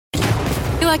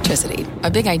Electricity,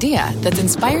 a big idea that's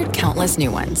inspired countless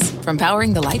new ones. From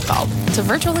powering the light bulb to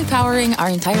virtually powering our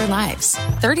entire lives.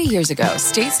 30 years ago,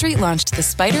 State Street launched the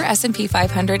Spider S&P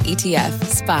 500 ETF,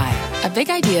 SPY. A big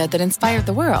idea that inspired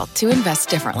the world to invest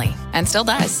differently. And still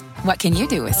does. What can you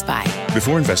do with SPY?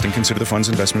 Before investing, consider the fund's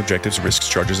investment objectives, risks,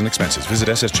 charges, and expenses. Visit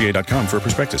ssga.com for a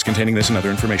prospectus containing this and other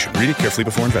information. Read it carefully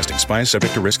before investing. SPY is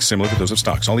subject to risks similar to those of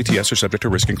stocks. All ETFs are subject to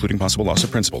risk, including possible loss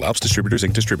of principal. Alps Distributors,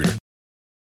 Inc. Distributor.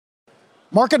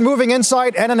 Market moving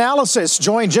insight and analysis.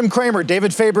 Join Jim Cramer,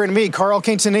 David Faber, and me, Carl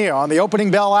Quintanilla, on the opening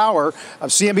bell hour of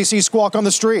CNBC Squawk on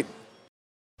the Street.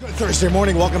 Good Thursday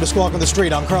morning. Welcome to Squawk on the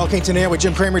Street. I'm Carl Quintanilla with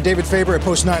Jim Cramer, David Faber at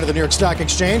Post 9 of the New York Stock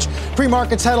Exchange.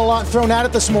 Pre-markets had a lot thrown at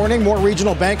it this morning. More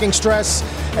regional banking stress,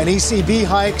 an ECB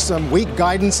hike, some weak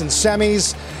guidance in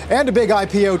semis, and a big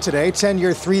IPO today.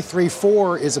 10-year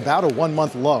 334 is about a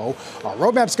one-month low. Our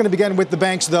roadmap's going to begin with the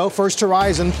banks, though. First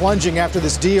Horizon plunging after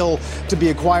this deal to be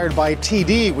acquired by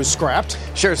TD was scrapped.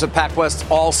 Shares of PacWest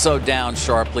also down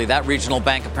sharply. That regional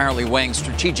bank apparently weighing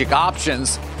strategic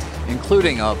options,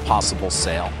 including a possible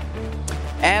sale.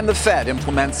 And the Fed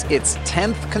implements its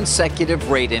 10th consecutive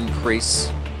rate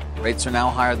increase. Rates are now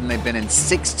higher than they've been in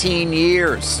 16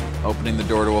 years, opening the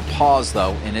door to a pause,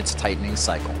 though, in its tightening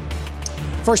cycle.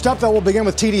 First up, though, we'll begin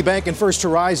with TD Bank and First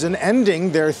Horizon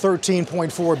ending their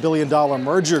 $13.4 billion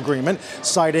merger agreement,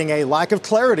 citing a lack of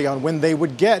clarity on when they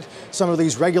would get some of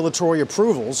these regulatory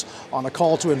approvals. On a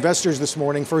call to investors this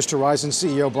morning, First Horizon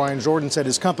CEO Brian Jordan said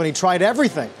his company tried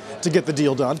everything to get the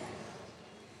deal done.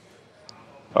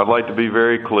 I'd like to be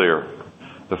very clear.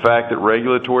 The fact that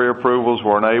regulatory approvals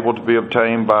were unable to be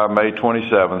obtained by May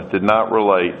 27th did not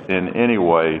relate in any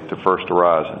way to First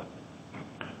Horizon.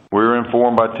 We were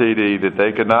informed by TD that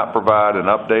they could not provide an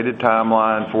updated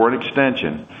timeline for an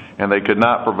extension, and they could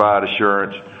not provide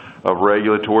assurance of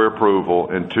regulatory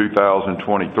approval in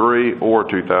 2023 or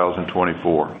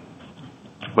 2024.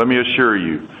 Let me assure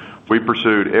you, we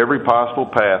pursued every possible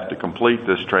path to complete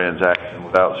this transaction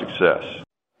without success.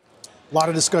 A lot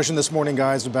of discussion this morning,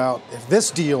 guys, about if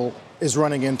this deal is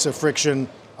running into friction,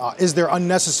 is there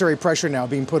unnecessary pressure now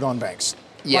being put on banks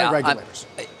by regulators?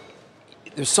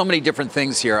 There's so many different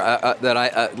things here that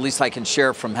at least I can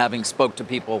share from having spoke to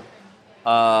people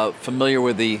familiar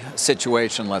with the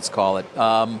situation, let's call it.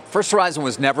 First Horizon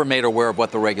was never made aware of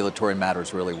what the regulatory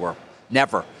matters really were.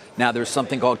 Never. Now, there's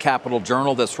something called Capital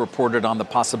Journal that's reported on the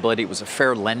possibility it was a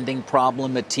fair lending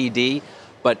problem at TD,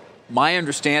 but my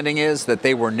understanding is that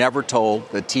they were never told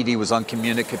that TD was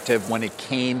uncommunicative when it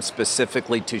came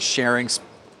specifically to sharing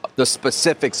the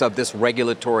specifics of this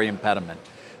regulatory impediment.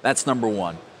 That's number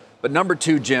one. But number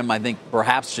two, Jim, I think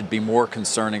perhaps should be more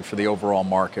concerning for the overall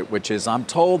market, which is I'm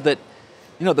told that,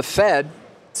 the Fed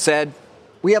said,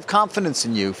 we have confidence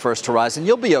in you, First Horizon.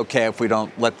 You'll be okay if we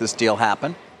don't let this deal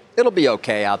happen. It'll be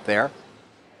okay out there.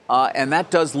 And that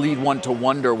does lead one to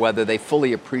wonder whether they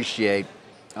fully appreciate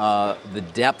the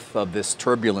depth of this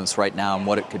turbulence right now and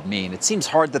what it could mean. It seems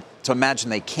hard to imagine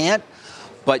they can't,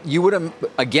 but you would,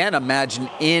 again, imagine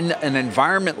in an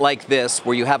environment like this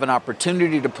where you have an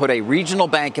opportunity to put a regional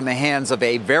bank in the hands of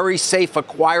a very safe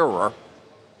acquirer,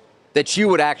 that you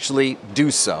would actually do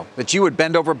so, that you would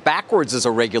bend over backwards as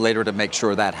a regulator to make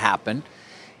sure that happened.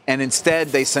 And instead,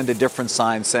 they send a different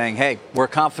sign saying, hey, we're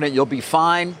confident you'll be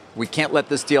fine. We can't let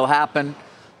this deal happen.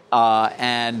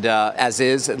 As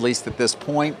is, at least at this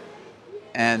point,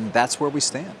 and that's where we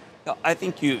stand. I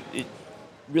think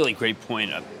really great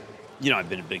point. I've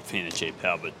been a big fan of Jay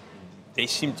Powell, but they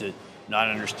seem to not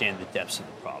understand the depths of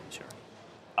the problems here.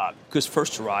 Because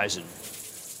First Horizon,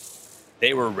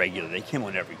 they were regular. They came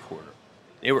on every quarter.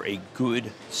 They were a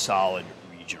good, solid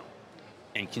regional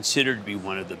and considered to be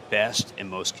one of the best and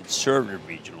most conservative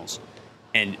regionals.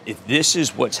 And if this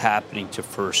is what's happening to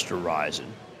First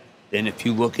Horizon, then if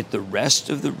you look at the rest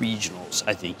of the regionals,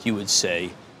 I think you would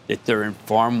say that they're in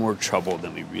far more trouble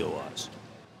than we realize.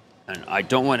 And I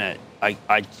don't want to,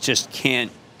 I just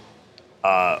can't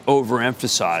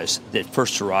overemphasize that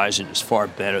First Horizon is far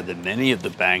better than many of the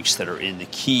banks that are in the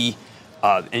key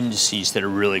indices that are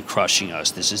really crushing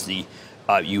us. This is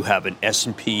you have an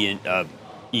S&P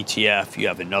ETF, you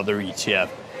have another ETF,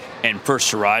 and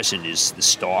First Horizon is the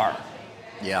star.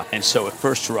 Yeah. And so if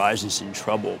First Horizon's in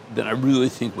trouble, then I really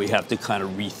think we have to kind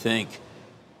of rethink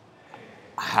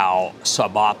how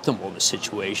suboptimal the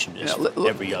situation is for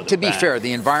every other To be bank. fair,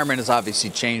 the environment has obviously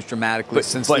changed dramatically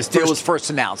since this deal was first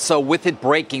announced. So with it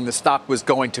breaking, the stock was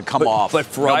going to come off. But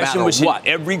Verizon no was what. in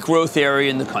every growth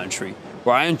area in the country.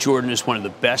 Brian Jordan is one of the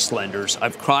best lenders.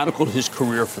 I've chronicled his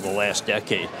career for the last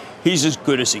decade. He's as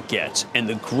good as it gets, and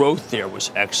the growth there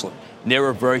was excellent. And they were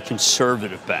a very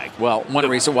conservative bank. Well, one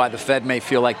reason why the Fed may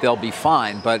feel like they'll be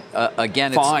fine, but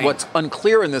again, what's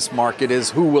unclear in this market is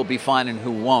who will be fine and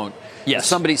who won't. Yes.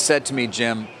 Somebody said to me,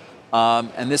 Jim,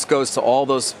 and this goes to all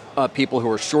those people who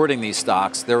are shorting these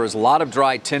stocks, there is a lot of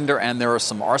dry tinder and there are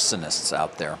some arsonists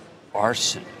out there.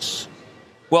 Arsonists?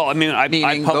 Well, I mean,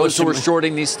 Meaning those who are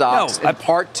shorting these stocks in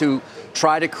part to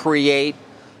try to create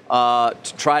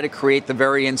the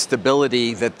very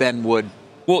instability that then would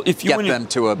get them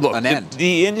to an end.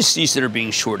 The indices that are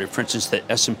being shorted, for instance,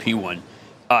 the S&P one,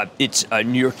 it's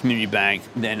New York Community Bank,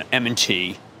 then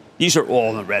M&T. These are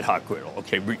all in the red hot griddle.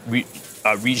 Okay,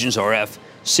 Regions RF,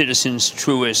 Citizens,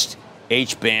 Truist,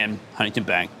 HBAN, Huntington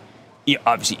Bank.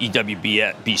 Obviously,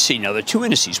 EWBC. Now, there are two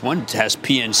indices. One has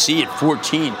PNC at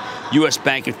 14, U.S.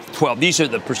 Bank at 12. These are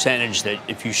the percentage that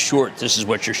if you short, this is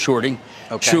what you're shorting.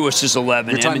 Okay. Truist is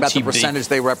 11. You're talking about the percentage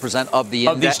they represent of the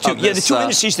index? The two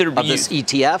indices that are being used. Of this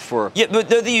ETF? Or? Yeah, but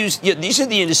these are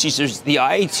the indices. There's the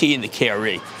IAT and the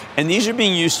KRE. And these are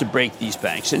being used to break these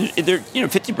banks. And they're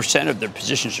 50% of their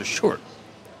positions are short.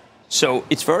 So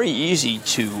it's very easy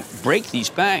to break these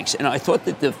banks. And I thought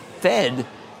that the Fed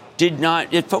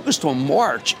it focused on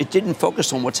March. It didn't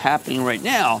focus on what's happening right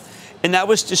now. And that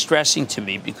was distressing to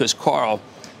me because, Carl,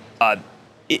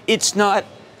 it's not,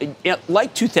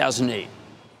 like 2008,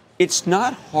 it's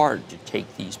not hard to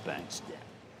take these banks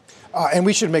down. And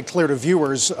we should make clear to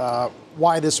viewers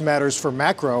why this matters for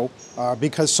macro,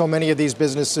 because so many of these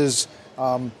businesses,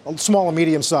 small and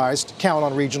medium-sized, count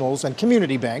on regionals and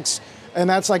community banks. And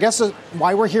that's, I guess,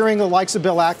 why we're hearing the likes of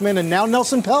Bill Ackman and now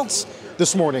Nelson Peltz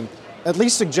this morning at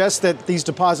least suggests that these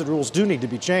deposit rules do need to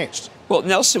be changed. Well,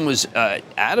 Nelson was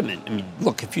adamant. I mean,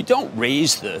 look, if you don't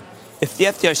if the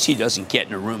FDIC doesn't get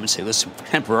in a room and say, listen,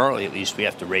 temporarily at least we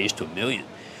have to raise to $1 million.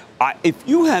 If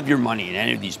you have your money in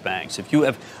any of these banks,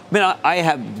 I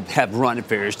have run at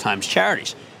various times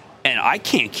charities, and I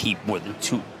can't keep more than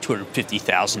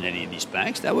 $250,000 in any of these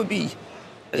banks. That would be.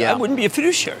 I wouldn't be a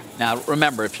fiduciary. Now,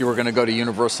 remember, if you were going to go to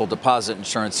universal deposit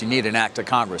insurance, you need an act of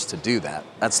Congress to do that.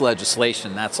 That's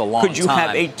legislation. That's a long time. Could you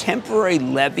have a temporary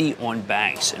levy on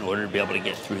banks in order to be able to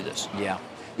get through this? Yeah.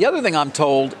 The other thing I'm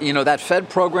told, that Fed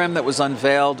program that was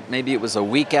unveiled, maybe it was a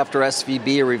week after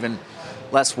SVB or even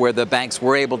less, where the banks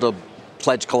were able to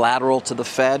pledge collateral to the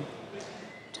Fed,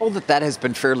 I'm told that has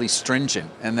been fairly stringent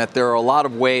and that there are a lot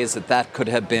of ways that could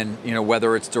have been,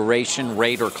 whether it's duration,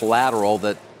 rate, or collateral,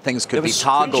 that things could be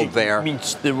toggled there. I mean,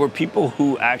 there were people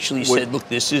who actually said, look,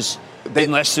 this is,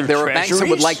 unless they're there are treasuries. Banks that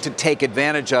would like to take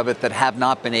advantage of it that have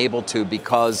not been able to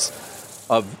because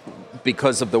of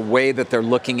the way that they're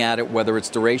looking at it, whether it's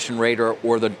duration rate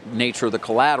or the nature of the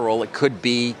collateral. It could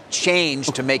be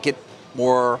changed to make it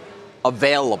more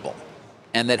available,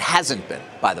 and that hasn't been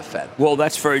by the Fed. Well,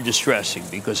 that's very distressing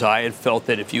because I had felt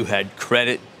that if you had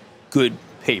credit, good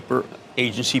paper,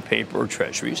 agency paper, or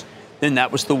treasuries, then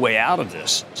that was the way out of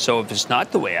this. So if it's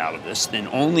not the way out of this, then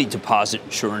only deposit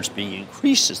insurance being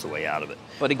increased is the way out of it.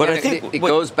 But again, I think it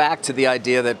goes back to the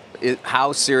idea that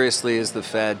how seriously is the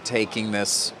Fed taking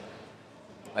this,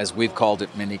 as we've called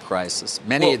it, mini crisis?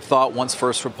 Many had thought once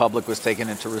First Republic was taken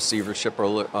into receivership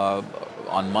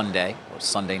on Monday or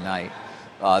Sunday night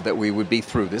that we would be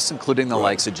through this, including the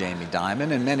likes of Jamie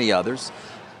Dimon and many others.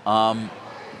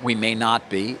 We may not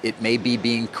be. It may be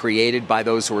being created by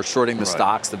those who are shorting the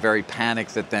stocks, the very panic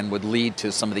that then would lead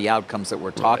to some of the outcomes that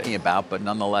we're talking about. But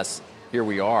nonetheless, here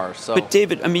we are. So, but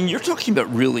David, I mean, you're talking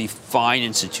about really fine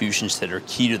institutions that are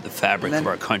key to the fabric of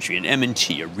our country, an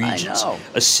M&T, a Regions,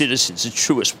 a Citizens, a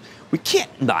Truist. We can't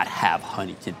not have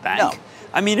Huntington Bank. No.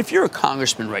 I mean, if you're a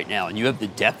congressman right now and you have the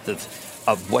depth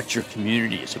of what your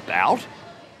community is about,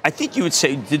 I think you would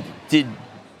say,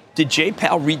 did Jay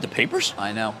Powell read the papers?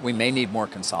 I know. We may need more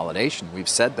consolidation. We've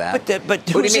said that. But what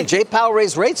do you mean? Jay Powell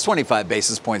raised rates 25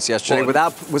 basis points yesterday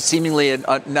with seemingly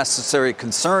a necessary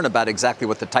concern about exactly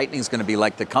what the tightening is going to be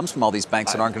like that comes from all these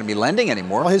banks that aren't going to be lending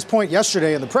anymore. Well, his point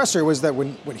yesterday in the presser was that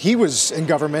when he was in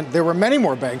government, there were many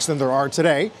more banks than there are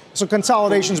today. So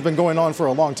consolidation's been going on for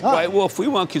a long time. Right. Well, if we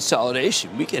want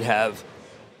consolidation, we could have,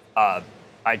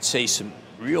 I'd say, some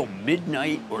real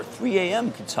midnight or 3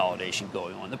 a.m. consolidation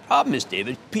going on. The problem is,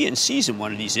 David, PNC's in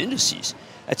one of these indices.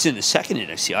 That's in the second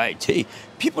index, the IAT.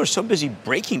 People are so busy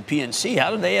breaking PNC.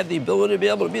 How do they have the ability to be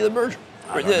able to be the merger?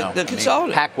 Or the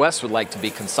consolidator? PacWest would like to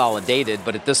be consolidated,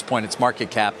 but at this point, its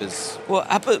market cap is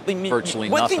virtually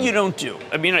nothing. One thing you don't do.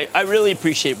 I mean, I really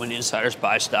appreciate when insiders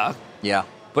buy stock. Yeah.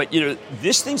 But,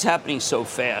 this thing's happening so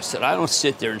fast that I don't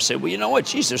sit there and say, well, you know what,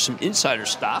 geez, there's some insider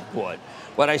stock bought.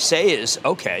 What I say is,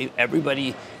 okay,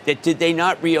 everybody, did they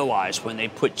not realize when they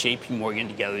put J.P. Morgan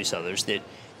together, these others, that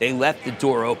they left the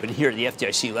door open here, the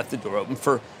FDIC left the door open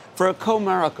for a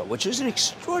Comerica, which is an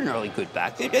extraordinarily good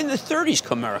bank. In the 30s,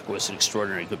 Comerica was an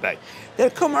extraordinarily good bank.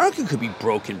 That Comerica could be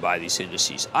broken by these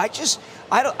indices. I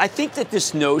think that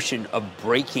this notion of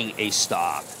breaking a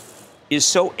stock is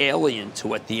so alien to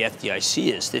what the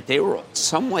FDIC is that they were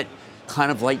somewhat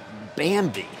kind of like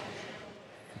Bambi.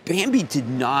 Bambi did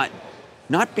not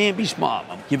Bambi's mom.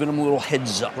 I'm giving him a little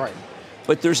heads up. Right.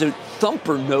 But there's a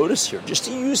thumper notice here, just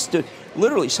to use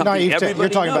literally something naivete. Everybody You're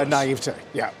talking knows. about naivete.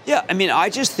 Yeah. Yeah, I mean, I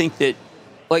just think that,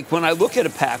 like, when I look at a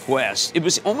Pac West, it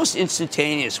was almost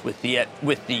instantaneous with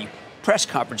the press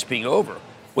conference being over.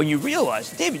 When you realize,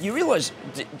 David,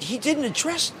 he didn't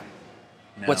address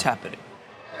what's happening.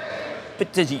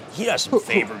 But he doesn't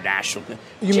favor national.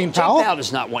 You mean Powell? Jay Powell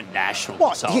does not want national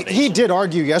consolidation. He did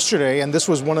argue yesterday, and this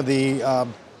was one of the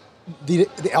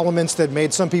elements that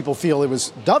made some people feel it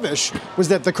was dovish, was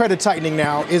that the credit tightening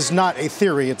now is not a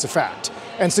theory, it's a fact,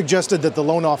 and suggested that the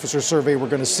loan officer survey we're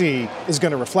going to see is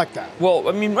going to reflect that. Well,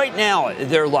 I mean, right now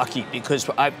they're lucky because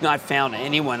I've not found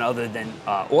anyone other than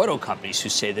auto companies who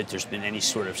say that there's been any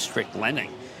sort of strict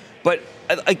lending. But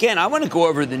again, I want to go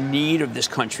over the need of this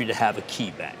country to have a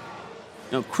key bank.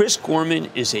 You know, Chris Gorman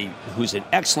who's an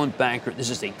excellent banker.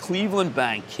 This is a Cleveland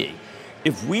bank key.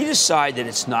 If we decide that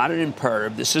it's not an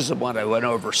imperative, this is what I went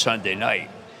over Sunday night.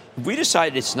 If we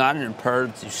decide it's not an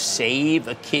imperative to save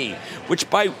a key, which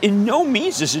in no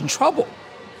means is in trouble,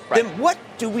 then what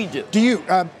do we do? Do you,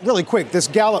 really quick, this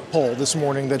Gallup poll this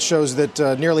morning that shows that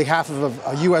nearly half of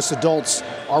U.S. adults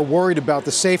are worried about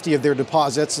the safety of their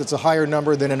deposits. It's a higher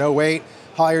number than in 08,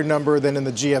 higher number than in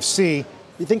the GFC.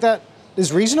 You think that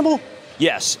is reasonable?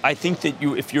 Yes, I think that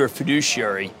if you're a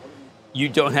fiduciary, you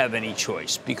don't have any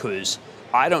choice because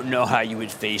I don't know how you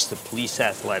would face the police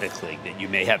athletic league that you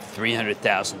may have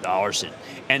 $300,000 in,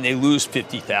 and they lose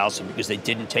 $50,000 because they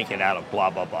didn't take it out of blah,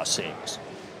 blah, blah savings.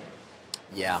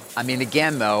 Yeah. I mean,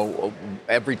 again, though,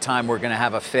 every time we're going to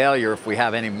have a failure, if we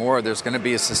have any more, there's going to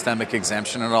be a systemic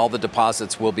exemption and all the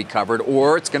deposits will be covered,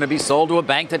 or it's going to be sold to a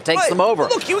bank that takes them over.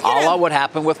 Look, a la what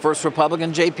happened with First Republic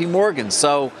and J.P. Morgan.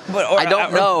 So I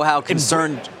don't know how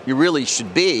concerned you really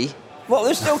should be. Well,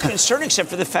 there's no concern except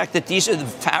for the fact that these are the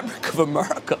fabric of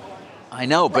America. I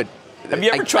know, but have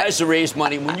you ever tried to raise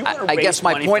money? When you want to raise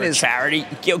money for a charity,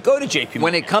 go to J.P. Morgan.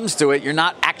 When it comes to it, you're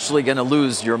not actually going to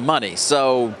lose your money.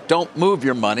 So don't move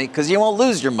your money because you won't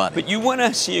lose your money. But you want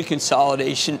to see a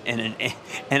consolidation and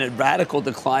a radical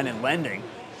decline in lending.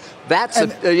 That's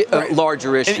a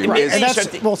larger issue. And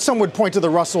that's, well, some would point to the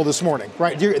Russell this morning,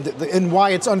 right? And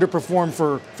why it's underperformed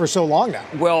for so long now.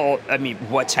 Well, I mean,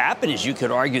 what's happened is you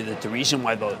could argue that the reason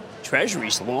why the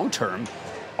treasuries long-term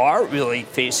are really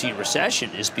facing a recession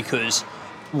is because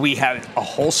we have a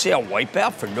wholesale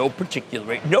wipeout for no particular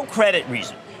rate, no credit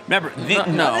reason. Remember,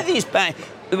 none of these banks.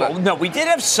 Well, no, we did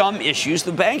have some issues.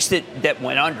 The banks that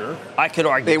went under, I could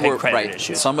argue, they were credit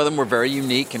issues. Some of them were very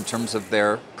unique in terms of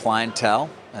their clientele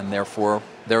and therefore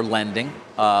their lending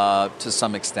to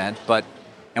some extent.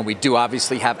 And we do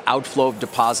obviously have outflow of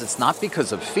deposits, not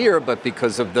because of fear, but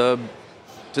because of the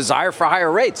desire for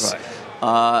higher rates.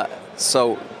 Right.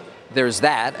 So there's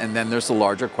that, and then there's the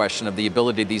larger question of the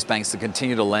ability of these banks to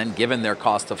continue to lend given their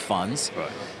cost of funds,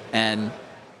 and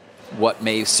what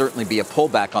may certainly be a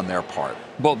pullback on their part.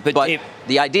 Well, but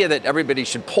the idea that everybody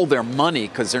should pull their money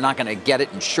because they're not going to get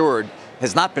it insured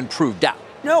has not been proved out.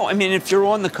 No, I mean, if you're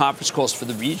on the conference calls for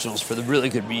the regionals, for the really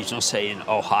good regionals, say in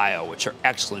Ohio, which are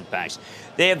excellent banks,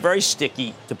 they have very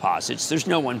sticky deposits. There's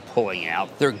no one pulling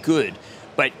out. They're good.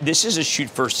 But this is a shoot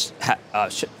first,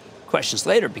 questions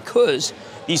later, because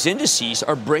these indices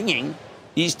are bringing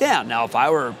these down. Now,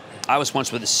 I was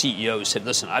once with a CEO who said,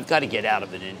 listen, I've got to get out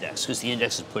of an index because the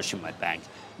index is pushing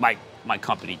my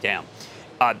company down.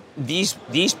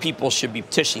 These people should be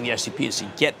petitioning the SEC and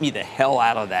saying, get me the hell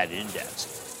out of that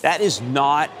index. That is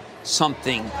not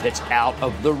something that's out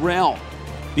of the realm,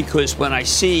 because when I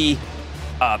see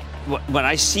I'm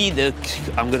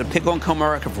going to pick on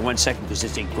Comerica for 1 second because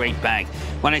it's a great bank.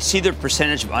 When I see the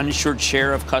percentage of uninsured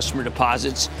share of customer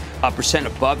deposits, a percent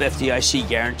above FDIC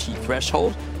guarantee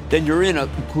threshold, then you're in a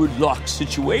good luck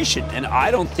situation, and I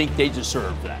don't think they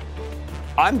deserve that.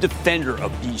 I'm defender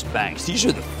of these banks. These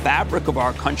are the fabric of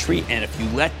our country, and if you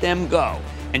let them go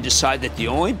and decide that the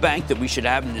only bank that we should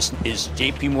have in this is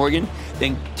J.P. Morgan,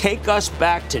 then take us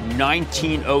back to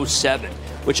 1907,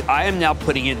 which I am now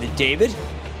putting into, David,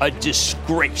 a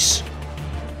disgrace.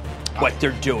 what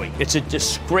they're doing. It's a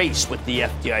disgrace with the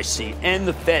FDIC and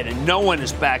the Fed, and no one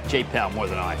has backed Jay Powell more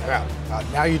than I have. Yeah,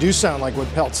 now you do sound like what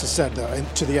Peltz has said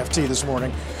to the FT this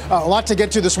morning. A lot to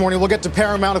get to this morning. We'll get to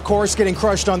Paramount, of course, getting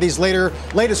crushed on these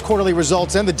latest quarterly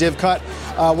results and the div cut.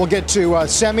 We'll get to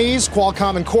semis,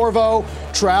 Qualcomm and Qorvo,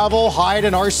 travel, Hyatt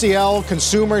and RCL,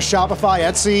 consumer, Shopify,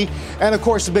 Etsy, and, of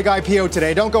course, the big IPO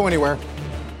today. Don't go anywhere.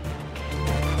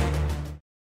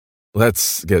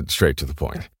 Let's get straight to the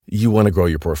point. You want to grow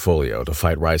your portfolio to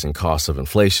fight rising costs of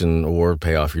inflation or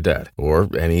pay off your debt, or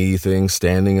anything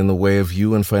standing in the way of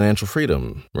you and financial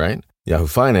freedom, right? Yahoo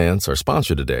Finance, our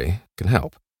sponsor today, can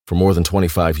help. For more than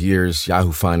 25 years,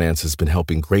 Yahoo Finance has been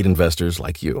helping great investors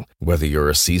like you. Whether you're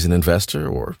a seasoned investor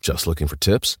or just looking for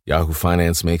tips, Yahoo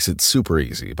Finance makes it super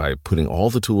easy by putting all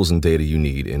the tools and data you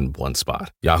need in one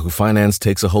spot. Yahoo Finance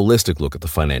takes a holistic look at the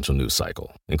financial news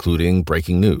cycle, including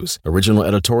breaking news, original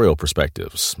editorial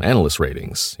perspectives, analyst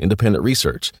ratings, independent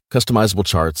research, customizable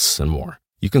charts, and more.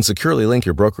 You can securely link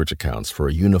your brokerage accounts for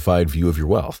a unified view of your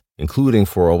wealth, including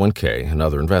 401k and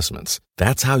other investments.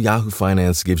 That's how Yahoo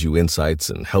Finance gives you insights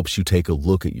and helps you take a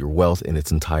look at your wealth in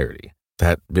its entirety.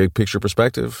 That big picture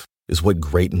perspective is what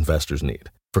great investors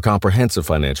need. For comprehensive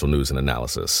financial news and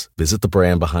analysis, visit the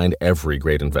brand behind every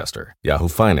great investor,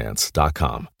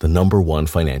 yahoofinance.com, the #1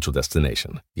 financial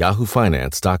destination,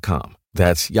 yahoofinance.com.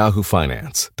 That's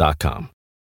yahoofinance.com.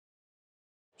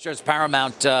 Shares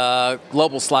Paramount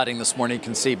global sliding this morning. You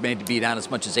can see it may be down as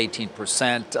much as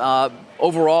 18%.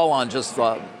 Overall, on just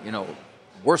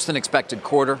worse than expected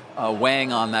quarter,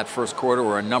 weighing on that first quarter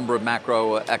were a number of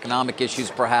macroeconomic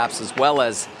issues, perhaps, as well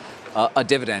as a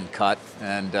dividend cut,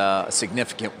 and a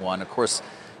significant one. Of course,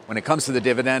 when it comes to the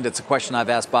dividend, it's a question I've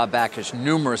asked Bob Bakish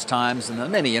numerous times in the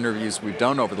many interviews we've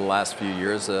done over the last few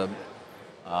years.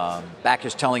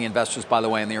 Bakish telling investors, by the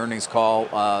way, in the earnings call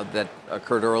that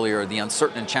occurred earlier, the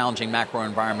uncertain and challenging macro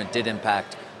environment did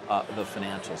impact the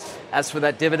financials. As for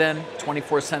that dividend,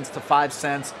 24 cents to 5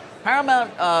 cents.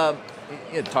 Paramount,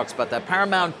 it talks about that.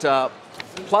 Paramount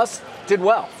Plus did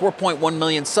well, 4.1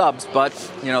 million subs, but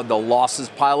the losses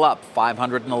pile up.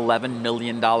 $511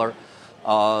 million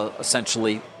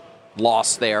essentially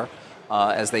loss there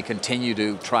as they continue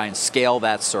to try and scale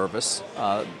that service.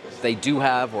 They do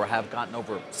have or have gotten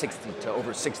over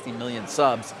 60 million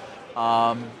subs.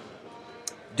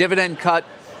 Dividend cut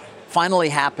finally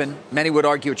happened. Many would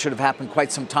argue it should have happened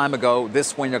quite some time ago.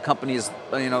 This, when your company is,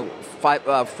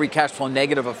 free cash flow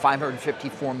negative of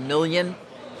 $554 million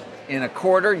in a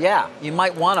quarter, yeah, you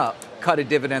might want to cut a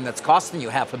dividend that's costing you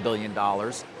 $500 million.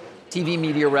 TV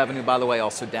media revenue, by the way,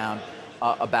 also down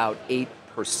about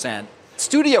 8%.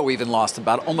 Studio even lost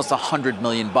about almost $100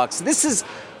 million. This is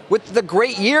with the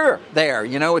great year there,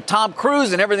 with Tom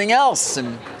Cruise and everything else.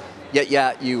 And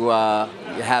yet, you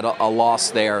had a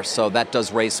loss there. So that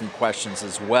does raise some questions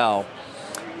as well.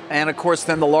 And of course,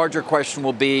 then the larger question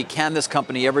will be, can this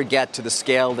company ever get to the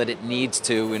scale that it needs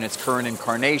to in its current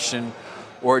incarnation?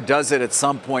 Or does it at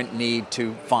some point need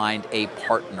to find a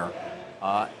partner?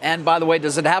 And by the way,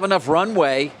 does it have enough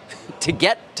runway to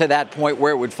get to that point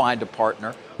where it would find a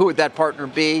partner? Who would that partner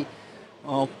be?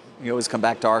 Well, you always come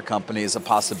back to our company as a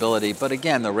possibility. But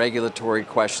again, the regulatory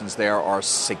questions there are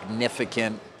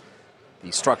significant.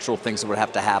 The structural things that would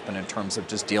have to happen in terms of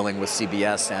just dealing with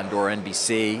CBS and or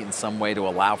NBC in some way to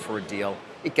allow for a deal.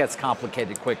 It gets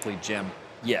complicated quickly, Jim.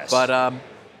 Yes. But,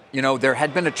 there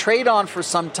had been a trade-on for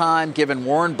some time, given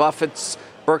Warren Buffett's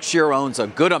Berkshire owns a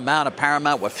good amount of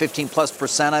Paramount,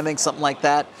 15+%, I think, something like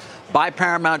that. Buy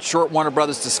Paramount, short Warner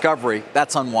Brothers Discovery.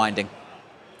 That's unwinding.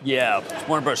 Yeah,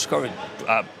 Warner Brothers Discovery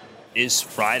is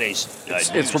Friday's.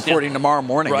 It's reporting tomorrow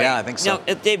morning. Right. Yeah, I think so.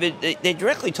 Now, David, they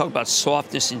directly talk about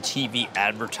softness in TV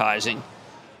advertising.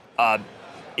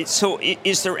 So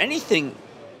is there anything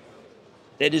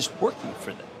that is working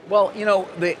for them? Well,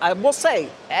 I will say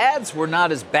ads were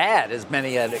not as bad as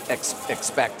many had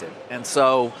expected. And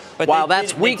so while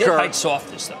that's weaker. They did hide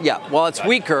softness, though. Yeah, while it's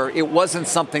weaker, it wasn't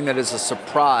something that is a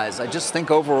surprise. I just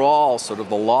think overall, sort of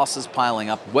the losses piling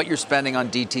up, what you're spending on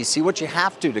DTC, what you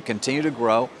have to continue to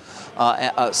grow.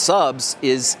 Subs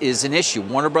is an issue.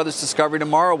 Warner Brothers Discovery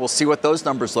tomorrow, we'll see what those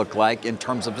numbers look like in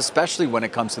terms of, especially when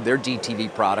it comes to their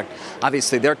DTV product.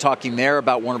 Obviously, they're talking there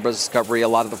about Warner Brothers Discovery, a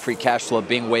lot of the free cash flow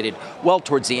being weighted well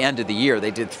towards the end of the year.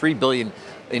 They did $3 billion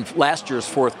in last year's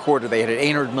fourth quarter. They had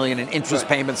 $800 million in interest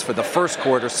payments for the first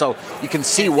quarter, so you can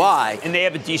see why. And they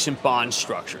have a decent bond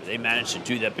structure. They managed to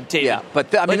do that. But David, yeah, but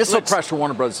this will pressure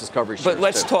Warner Brothers Discovery. But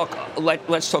let's talk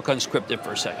unscripted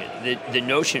for a second. The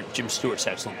notion, Jim Stewart's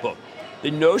excellent book.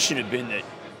 The notion had been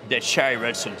that Shari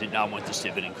Redstone did not want this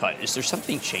dividend cut. Is there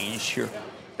something changed here?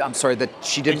 I'm sorry, that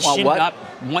she didn't want what? She did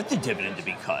not want the dividend to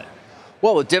be cut.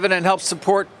 Well, the dividend helps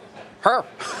support Her.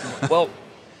 Well,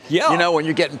 yeah. You know, when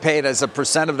you're getting paid as a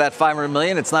percent of that $500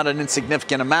 million, it's not an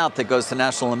insignificant amount that goes to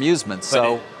national amusements.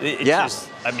 So, yeah.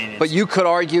 But you could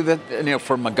argue that, you know,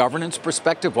 from a governance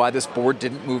perspective, why this board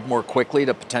didn't move more quickly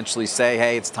to potentially say,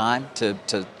 hey, it's time to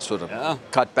sort of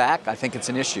cut back. I think it's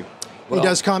an issue. He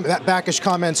does backish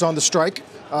comments on the strike.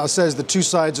 Says the two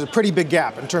sides, a pretty big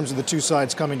gap in terms of the two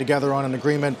sides coming together on an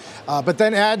agreement. But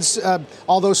then adds,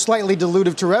 although slightly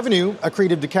dilutive to revenue,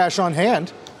 accretive to cash on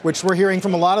hand, which we're hearing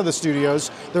from a lot of the studios.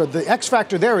 The X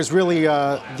factor there is really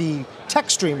the tech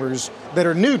streamers that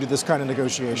are new to this kind of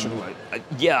negotiation.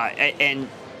 Yeah, and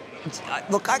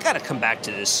look, I got to come back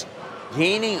to this.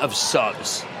 Gaining of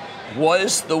subs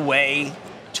was the way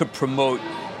to promote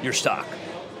your stock.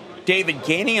 David,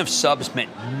 gaining of subs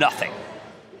meant nothing.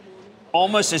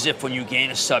 Almost as if when you gain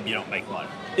a sub, you don't make money.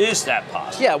 Is that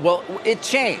possible? Yeah, well, it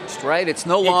changed, right? It's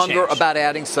no longer about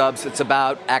adding subs. It's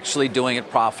about actually doing it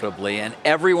profitably. And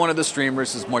every one of the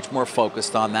streamers is much more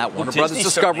focused on that. Warner Brothers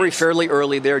Discovery fairly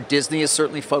early there. Disney is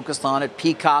certainly focused on it.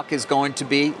 Peacock is going to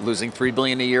be losing $3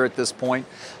 billion a year at this point.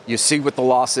 You see what the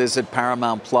loss is at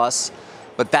Paramount Plus.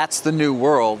 But that's the new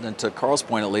world, and to Carl's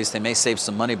point at least, they may save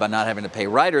some money by not having to pay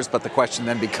writers, but the question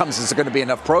then becomes, is there going to be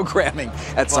enough programming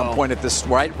at some point if this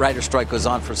writer strike goes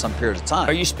on for some period of time?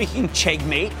 Are you speaking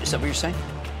checkmate? Is that what you're saying?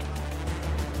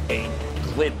 A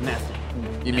glib method.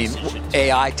 You mean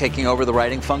AI taking over the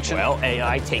writing function? Well,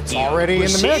 AI taking it's already over.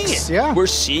 in the mix, yeah. We're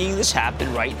seeing this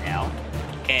happen right now,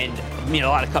 and I mean, a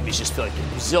lot of companies just feel like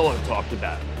Zillow talked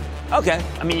about it. Okay,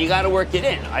 I mean, you got to work it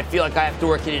in. I feel like I have to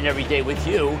work it in every day with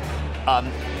you.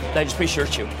 I just be sure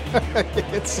to.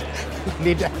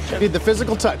 Need the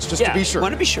physical touch just to be sure.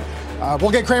 Want to be sure.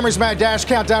 We'll get Cramer's Mad Dash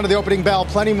countdown to the opening bell.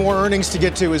 Plenty more earnings to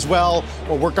get to as well.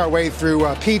 We'll work our way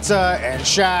through Pizza and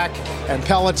Shaq and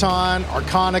Peloton,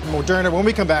 Arconic, Moderna when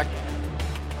we come back.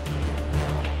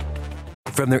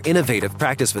 From their innovative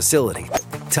practice facility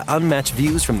to unmatched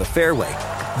views from the fairway,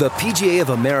 the PGA of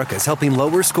America is helping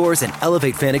lower scores and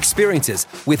elevate fan experiences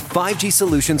with 5G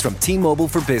solutions from T-Mobile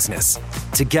for Business.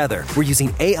 Together, we're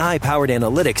using AI-powered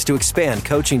analytics to expand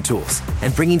coaching tools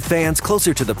and bringing fans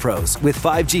closer to the pros with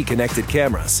 5G connected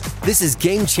cameras. This is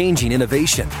game-changing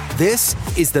innovation. This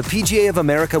is the PGA of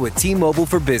America with T-Mobile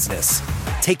for Business.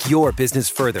 Take your business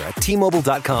further at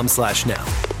T-Mobile.com/now.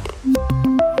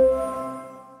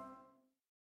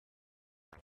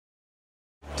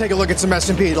 Take a look at some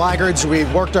S&P laggards.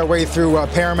 We've worked our way through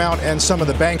Paramount and some of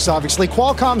the banks, obviously.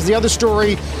 Qualcomm's the other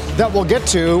story that we'll get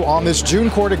to on this June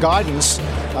quarter guidance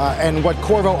and what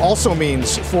Corvo also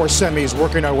means for semis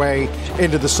working our way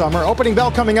into the summer. Opening bell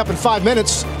coming up in 5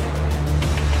 minutes.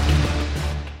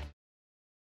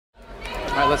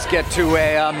 All right, let's get to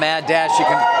a Mad Dash. You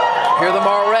can hear them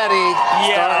already.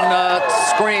 Starting to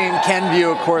scream.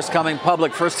 Kenvue, of course, coming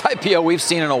public. First IPO we've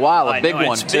seen in a while. A big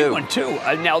one, too.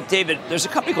 Now, David, there's a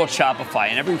company called Shopify,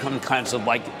 and everyone kind of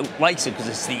likes it because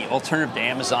it's the alternative to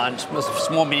Amazon,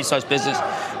 small, medium-sized business.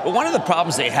 But one of the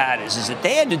problems they had is that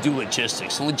they had to do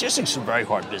logistics, and logistics is a very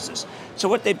hard business. So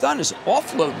what they've done is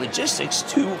offload logistics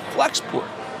to Flexport.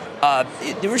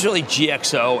 There was really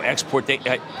GXO, export,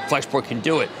 Flexport can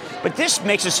do it. But this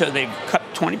makes it so they've cut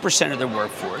 20% of their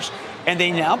workforce, and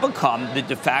they now become the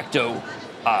de facto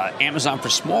Amazon for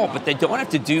small, but they don't have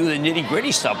to do the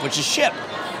nitty-gritty stuff, which is ship.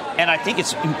 And I think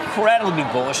it's incredibly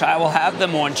bullish. I will have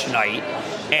them on tonight.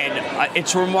 And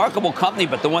it's a remarkable company,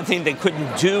 but the one thing they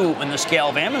couldn't do in the scale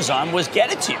of Amazon was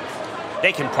get it to you.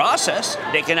 They can process.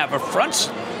 They can have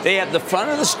they have the front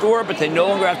of the store, but they no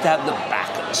longer have to have the back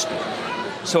of the store.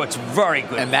 So it's very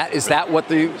good. And is that what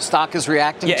the stock is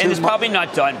reacting to? Yeah, and it's probably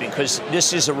not done because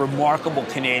this is a remarkable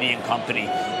Canadian company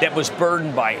that was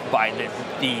burdened by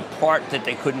the part that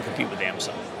they couldn't compete with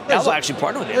Amazon. That was actually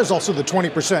part of it. There's also the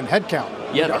 20% headcount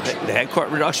reduction. The headcount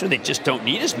reduction. They just don't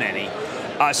need as many.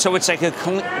 So it's like a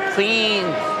clean,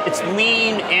 it's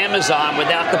lean Amazon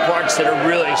without the parts that are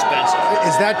really expensive.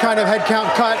 Is that kind of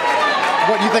headcount cut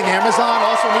what you think Amazon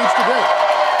also needs to do?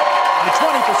 The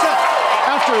 20%.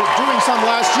 After doing some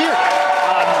last year.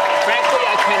 Frankly,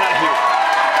 I cannot hear.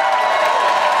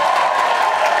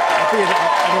 That'd be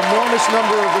an enormous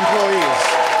number of employees.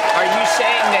 Are you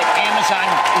saying that Amazon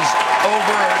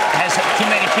has too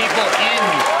many people in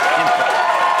input?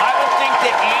 I would think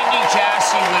that Andy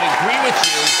Jassy would agree with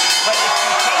you, but if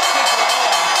you take people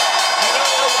off, you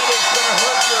don't know whether it's going to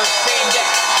hurt your same day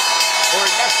or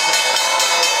next day.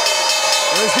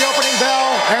 There's the opening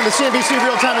bell and the CNBC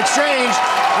Real-Time Exchange.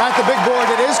 At the big board,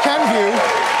 it is Kenvue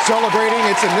celebrating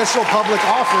its initial public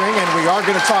offering, and we are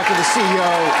going to talk to the CEO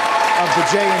of the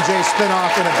J&J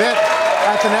spinoff in a bit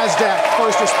at the NASDAQ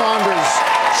First Responders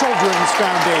Children's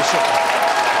Foundation.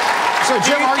 So,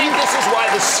 Jim, do you think this is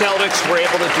why the Celtics were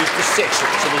able to beat the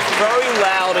Sixers. It was very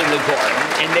loud in the Garden,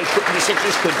 and the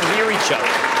Sixers couldn't hear each other.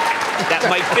 That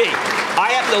might be. I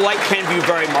happen to like Kenvue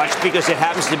very much because it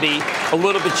happens to be a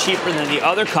little bit cheaper than the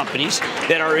other companies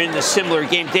that are in the similar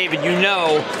game. David, you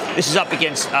know this is up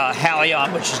against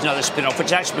Haleon, which is another spin-off, which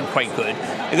has actually been quite good.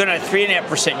 They're going to have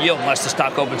 3.5% yield unless the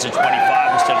stock opens at 25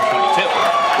 instead of 22.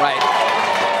 Right.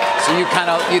 So you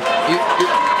kind of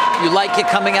you like it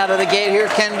coming out of the gate here,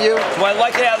 Kenvue? Do I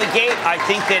like it out of the gate? I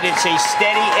think that it's a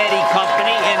steady Eddie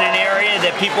company in an area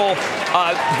that people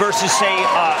versus say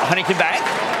Huntington Bank.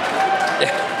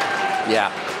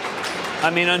 Yeah. I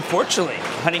mean, unfortunately,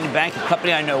 Huntington Bank, a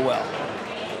company I know well,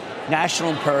 national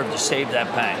imperative to save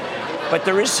that bank. But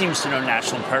there seems to no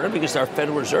national imperative because our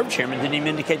Federal Reserve Chairman didn't even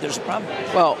indicate there's a problem.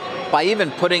 Well, by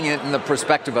even putting it in the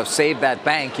perspective of save that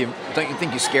bank, don't you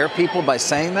think you scare people by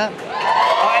saying that?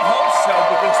 I hope so,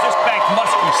 because this bank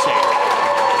must be saved.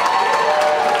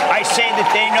 I say that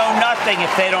they know nothing if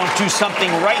they don't do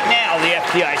something right now, the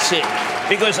FDIC.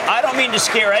 Because I don't mean to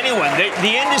scare anyone. It's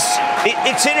in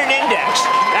an index.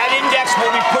 That index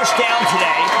will be pushed down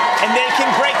today, and they can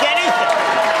break anything.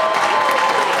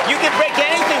 You can break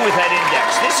anything with that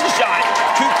index. This is John,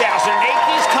 2008.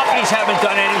 These companies haven't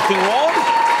done anything wrong.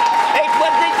 What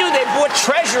did they do? They bought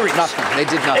treasuries. Nothing. They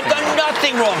did nothing. They've done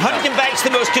nothing wrong. Huntington Bank's the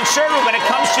most conservative when it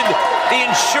comes to the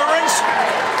insurance.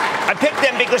 I picked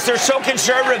them because they're so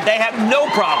conservative. They have no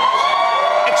problems,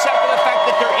 except for the fact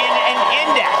that they're in an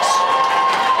index.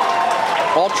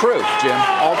 All true, Jim.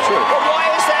 All true. But why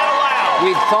is that allowed?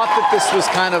 We thought that this was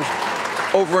kind of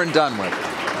over and done with.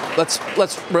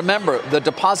 Let's remember, the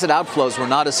deposit outflows were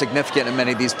not as significant in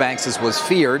many of these banks as was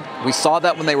feared. We saw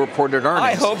that when they reported earnings.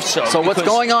 I hope so. So what's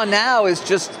going on now is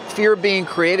just fear being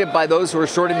created by those who are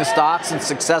shorting the stocks and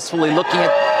successfully looking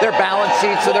at their balance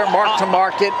sheets or their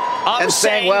mark-to-market and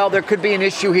saying, well, there could be an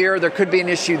issue here, there could be an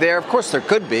issue there. Of course there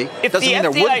could be. Doesn't mean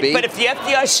there would be. But if the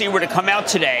FDIC were to come out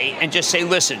today and just say,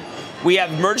 listen, we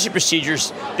have emergency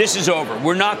procedures. This is over.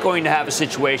 We're not going to have a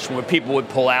situation where people would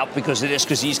pull out because of this,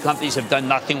 because these companies have done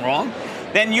nothing wrong.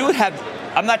 Then you would have,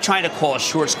 I'm not trying to call a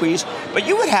short squeeze, but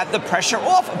you would have the pressure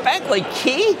off. A bank like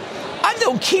Key, I've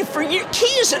known Key for years. Key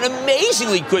is an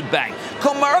amazingly good bank.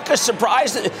 Comerica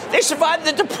surprised. They survived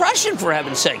the Depression, for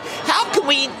heaven's sake. How can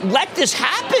we let this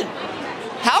happen?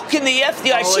 How can the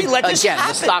FDIC let this happen? Again,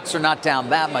 the stocks are not down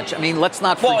that much. I mean, let's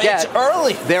not forget. It's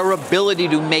early. Their ability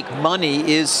to make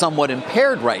money is somewhat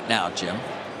impaired right now, Jim.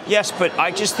 Yes, but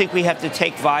I just think we have to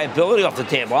take viability off the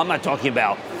table. I'm not talking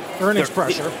about earnings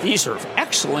pressure. These are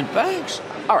excellent banks.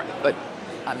 All right, but,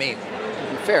 I mean,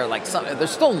 to be fair, like they're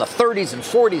still in the 30s and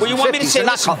 40s Well, you want 50s. me to say,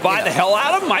 listen, buy the hell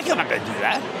out of them? I'm not going to do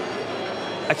that.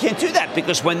 I can't do that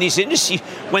because when these indices,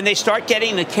 when they start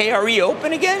getting the KRE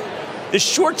open again, the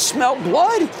shorts smell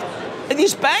blood. And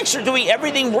these banks are doing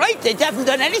everything right. They haven't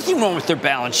done anything wrong with their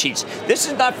balance sheets. This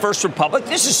is not First Republic.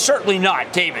 This is certainly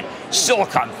not, David,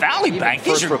 Silicon Valley Bank.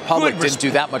 First Republic didn't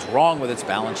do that much wrong with its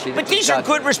balance sheet. But these are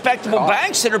good, respectable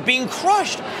banks that are being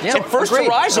crushed. Yeah, and First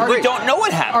Horizon, we don't know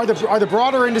what happened. Are the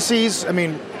broader indices, I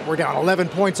mean, we're down 11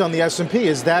 points on the S&P.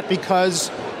 Is that because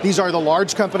these are the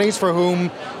large companies for whom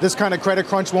this kind of credit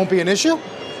crunch won't be an issue?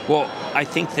 Well, I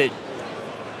think that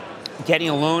getting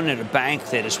a loan at a bank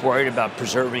that is worried about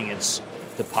preserving its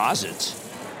deposits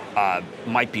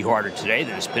might be harder today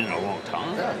than it's been in a long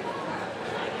time.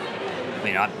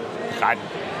 Yeah. I mean,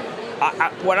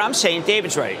 what I'm saying,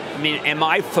 David's right. I mean, am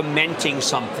I fomenting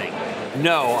something?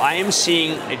 No, I am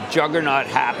seeing a juggernaut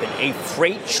happen, a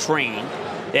freight train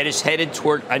that is headed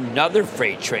toward another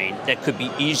freight train that could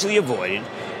be easily avoided.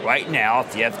 Right now,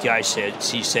 if the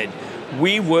FDIC said,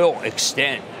 we will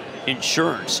extend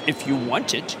insurance if you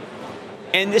want it,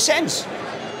 and this ends.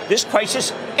 This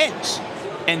crisis ends.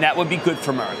 And that would be good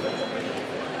for America.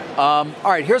 All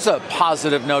right, here's a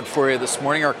positive note for you this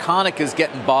morning. Arconic is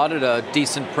getting bought at a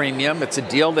decent premium. It's a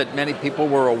deal that many people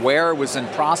were aware was in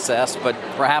process, but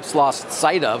perhaps lost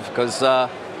sight of because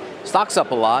stock's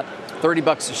up a lot.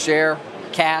 $30 a share,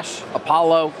 cash,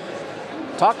 Apollo.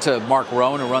 Talked to Mark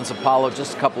Rowan, who runs Apollo,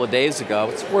 just a couple of days ago.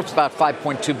 It's worth about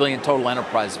 $5.2 billion total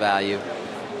enterprise value.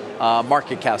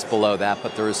 Market cap's below that,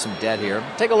 but there is some debt here.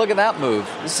 Take a look at that move.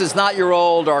 This is not your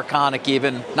old Arconic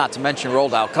even, not to mention your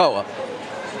old Alcoa.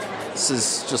 This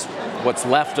is just what's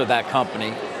left of that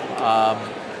company.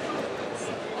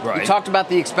 Right. We talked about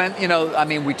the expense,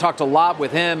 we talked a lot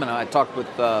with him, and I talked with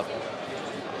Tomo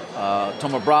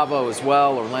Bravo as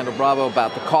well, Orlando Bravo,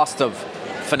 about the cost of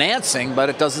financing, but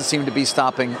it doesn't seem to be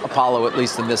stopping Apollo, at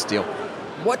least in this deal.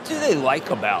 What do they like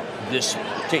about this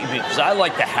particularly because I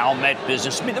like the Howmet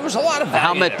business. I mean, there was a lot of the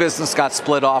value. Howmet there. business got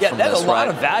split off from this, right? Yeah, there's a lot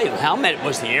of value. Howmet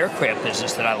was the aircraft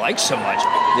business that I like so much.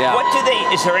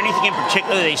 Yeah. Is there anything in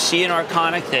particular they see in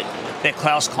Arconic that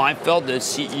Klaus Kleinfeld, the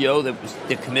CEO,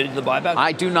 that committed to the buyback?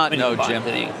 I do not know, Jim.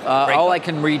 All I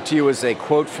can read to you is a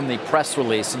quote from the press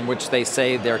release in which they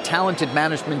say their talented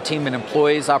management team and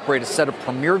employees operate a set of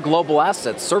premier global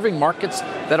assets serving markets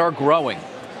that are growing.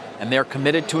 And they're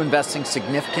committed to investing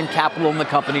significant capital in the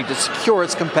company to secure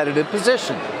its competitive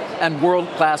position and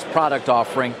world-class product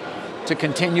offering to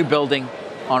continue building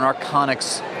on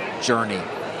Arconic's journey.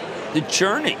 The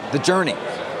journey.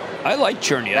 I like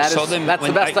Journey. That's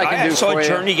the best I can do for you. I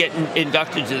saw Journey get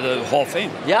inducted to the Hall of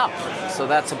Fame. Yeah, so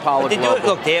that's Apollo Global. Global.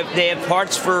 Look, they have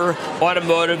parts for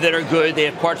automotive that are good. They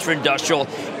have parts for industrial.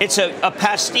 It's a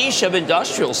pastiche of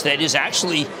industrials that is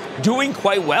actually doing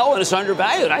quite well and is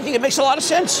undervalued. I think it makes a lot of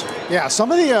sense. Yeah,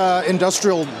 some of the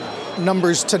industrial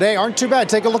numbers today aren't too bad.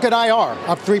 Take a look at IR,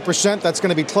 up 3%. That's going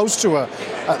to be close to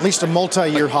at least a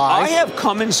multi-year high. I have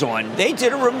Cummins on. They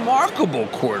did a remarkable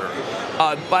quarter.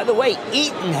 By the way,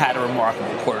 Eaton had a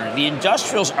remarkable quarter. The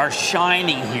industrials are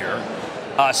shining here,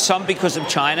 some because of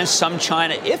China, some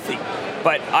China iffy.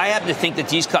 But I have to think that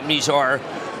these companies are,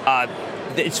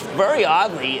 it's very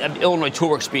oddly, Illinois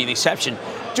Toolworks being the exception,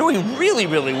 doing really,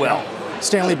 really well.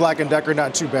 Stanley Black & Decker,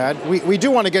 not too bad. We do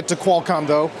want to get to Qualcomm,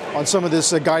 though, on some of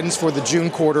this guidance for the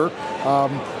June quarter.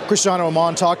 Cristiano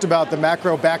Amon talked about the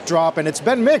macro backdrop, and it's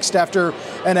been mixed after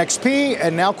NXP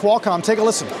and now Qualcomm. Take a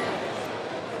listen.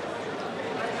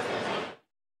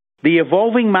 The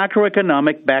evolving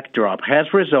macroeconomic backdrop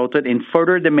has resulted in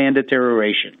further demand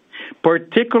deterioration,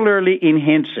 particularly in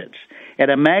handsets,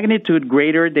 at a magnitude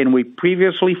greater than we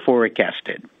previously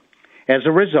forecasted. As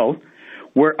a result,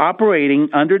 we're operating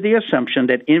under the assumption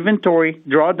that inventory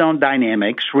drawdown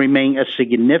dynamics remain a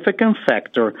significant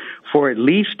factor for at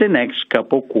least the next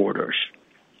couple quarters.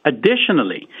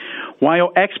 Additionally,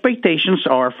 while expectations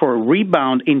are for a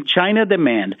rebound in China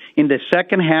demand in the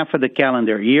second half of the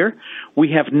calendar year,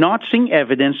 we have not seen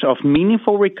evidence of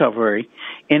meaningful recovery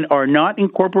and are not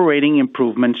incorporating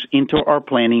improvements into our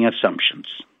planning assumptions.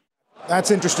 That's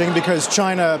interesting because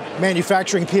China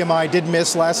manufacturing PMI did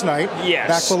miss last night,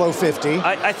 back below 50.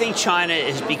 I think China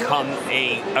has become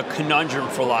a conundrum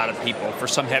for a lot of people. For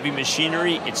some heavy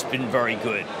machinery, it's been very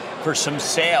good. For some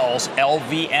sales,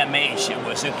 LVMH, it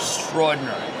was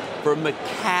extraordinary. For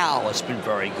Macau, it's been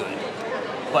very good.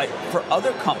 But for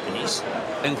other companies,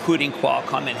 including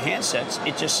Qualcomm and handsets,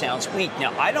 it just sounds weak.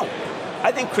 Now,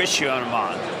 I think Cristiano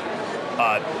Amon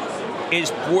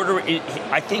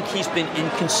I think he's been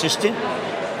inconsistent,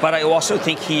 but I also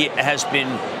think he has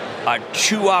been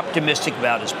too optimistic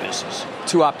about his business.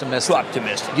 Too optimistic? Too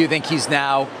optimistic. Do you think he's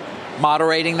now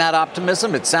moderating that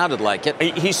optimism? It sounded like it.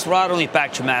 He's throttling it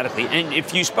back dramatically. And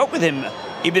if you spoke with him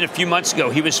even a few months ago,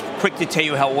 he was quick to tell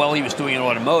you how well he was doing in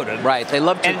automotive. Right.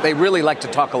 They really like to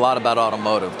talk a lot about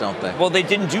automotive, don't they? Well, they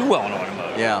didn't do well in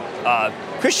automotive. Yeah.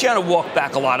 Cristiano walked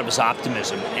back a lot of his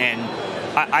optimism, and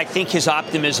I think his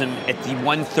optimism at the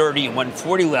 130 and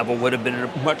 140 level would have been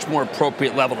a much more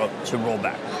appropriate level to roll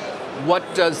back.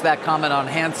 What does that comment on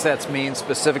handsets mean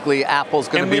specifically? Apple's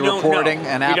going to be reporting,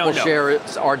 and Apple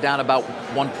shares are down about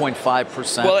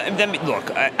 1.5%. Well,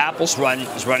 look, Apple's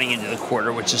is running into the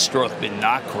quarter, which has historically been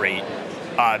not great.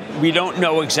 We don't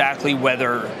know exactly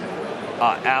whether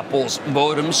Apple's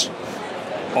modems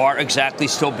are exactly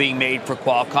still being made for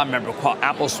Qualcomm. Remember,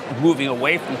 Apple's moving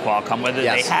away from Qualcomm. Whether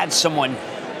they had someone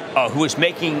who was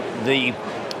making the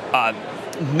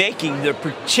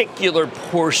particular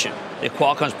portion, the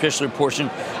Qualcomm's particular portion,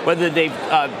 whether they've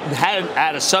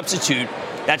had a substitute,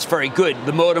 that's very good.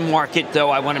 The modem market, though,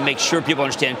 I want to make sure people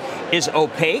understand, is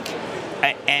opaque.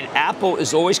 And Apple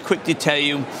is always quick to tell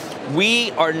you,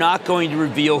 we are not going to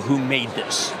reveal who made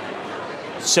this.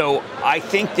 So I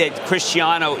think that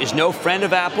Cristiano is no friend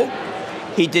of Apple.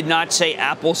 He did not say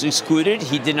Apple's excluded.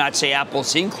 He did not say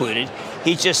Apple's included.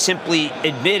 He just simply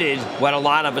admitted what a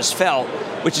lot of us felt,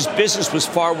 which is business was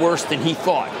far worse than he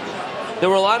thought. There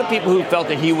were a lot of people who felt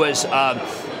that he was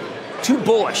too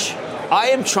bullish.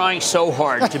 I am trying so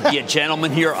hard to be a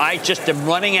gentleman here. I just am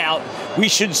running out. We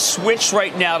should switch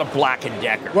right now to Black &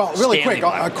 Decker. Well, really quick,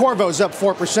 Qorvo's up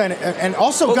 4% and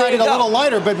also guided a little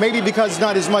lighter, but maybe because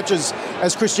not as much as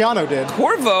Cristiano did.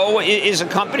 Qorvo is a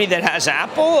company that has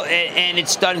Apple, and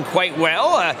it's done quite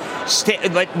well.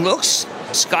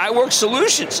 Skyworks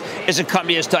Solutions is a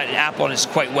company that's done Apple and it's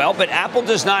quite well, but Apple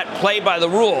does not play by the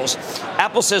rules.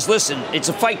 Apple says, listen, it's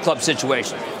a Fight Club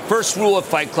situation. First rule of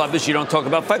Fight Club is you don't talk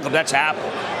about Fight Club. That's Apple.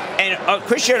 And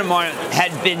Cristiano Amon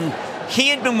had been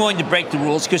willing to break the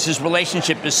rules because his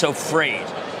relationship is so frayed.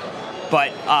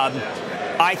 But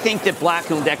I think that Black &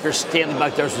 Decker's Stanley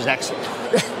Black & Decker was excellent.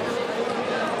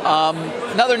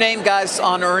 Another name, guys,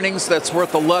 on earnings that's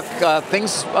worth a look.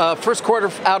 First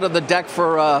quarter out of the deck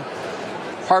for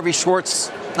Harvey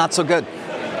Schwartz, not so good.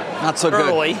 Not so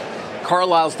Early. good.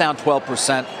 Carlisle's down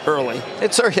 12%. Early.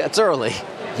 It's early.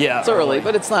 Yeah, it's early,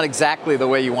 but it's not exactly the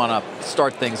way you want to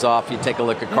start things off. You take a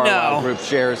look at Carlisle Group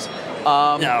shares.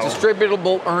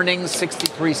 Distributable earnings,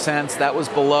 63 cents. That was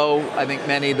below, I think,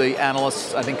 many of the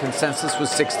analysts. I think consensus was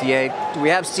 68. Do we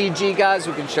have CG, guys,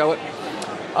 who can show it?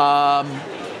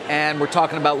 And we're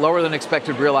talking about lower than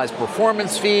expected realized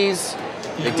performance fees.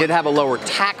 They did have a lower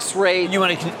tax rate. You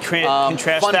want to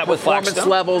contrast fund that with performance Blackstone?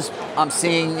 levels? I'm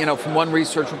seeing, from one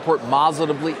research report,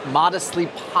 modestly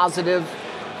positive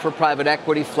for private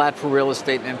equity, flat for real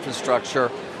estate and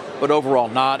infrastructure, but overall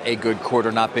not a good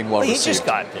quarter, not being well received. He just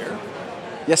got there.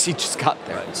 Yes, he just got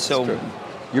there. Right, so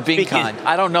you're being kind.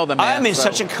 I don't know the man. I'm in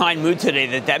such a kind mood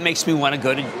today that makes me want to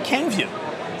go to Kenvue.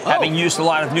 Having used a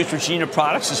lot of Neutrogena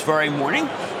products this very morning,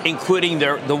 including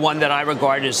the one that I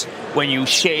regard as when you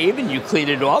shave and you clean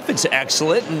it off, it's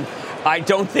excellent. And I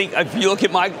don't think, if you look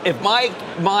at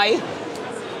my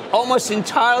almost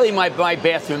entirely my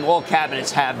bathroom, all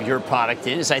cabinets have your product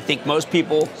in, as I think most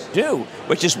people do,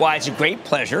 which is why it's a great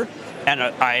pleasure. And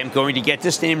I am going to get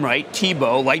this name right,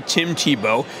 Thibault, like Tim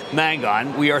Tebow,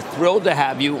 Mangon. We are thrilled to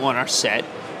have you on our set.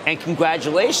 And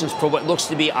congratulations for what looks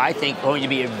to be, I think, going to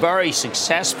be a very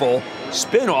successful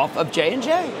spin-off of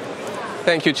J&J.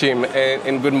 Thank you, Jim,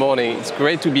 and good morning. It's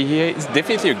great to be here. It's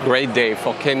definitely a great day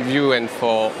for Kenvue and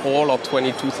for all our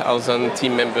 22,000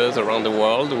 team members around the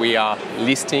world. We are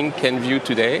listing Kenvue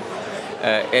today.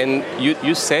 And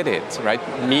you said it, right?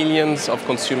 Millions of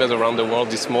consumers around the world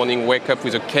this morning wake up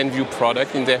with a Kenvue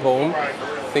product in their home.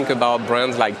 Think about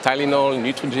brands like Tylenol,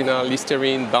 Neutrogena,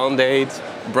 Listerine, Band-Aid,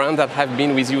 brands that have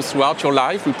been with you throughout your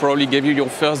life. We probably gave you your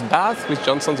first bath with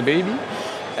Johnson's Baby.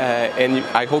 And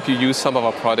I hope you use some of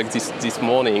our products this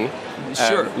morning.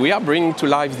 Sure. We are bringing to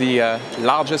life the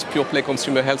largest pure-play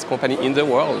consumer health company in the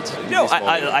world.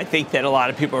 I think that a lot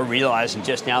of people are realizing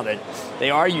just now that they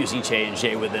are using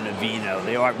J&J with an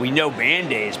Aveeno. We know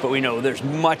Band-Aids, but we know there's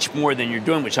much more than you're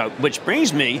doing, which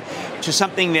brings me to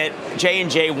something that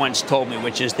J&J once told me,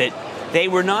 which is that they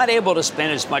were not able to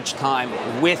spend as much time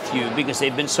with you because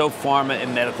they've been so pharma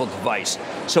and medical device.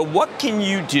 So what can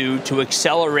you do to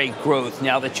accelerate growth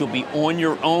now that you'll be on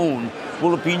your own?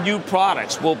 Will it be new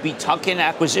products? Will it be tuck-in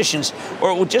acquisitions?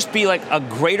 Or it will just be like a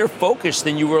greater focus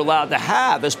than you were allowed to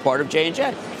have as part of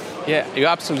J&J? Yeah, you're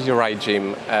absolutely right,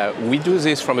 Jim. We do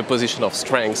this from a position of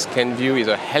strength. Kenvue is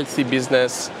a healthy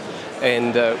business,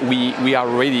 and we are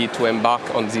ready to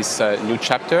embark on this new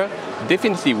chapter.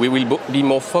 Definitely, we will be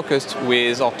more focused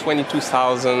with our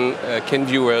 22,000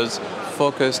 Kenvuers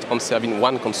focused on serving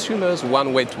one consumers,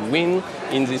 one way to win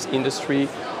in this industry,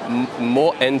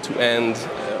 more end-to-end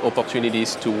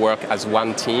opportunities to work as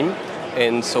one team.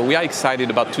 And so we are excited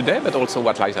about today, but also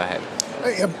what lies ahead.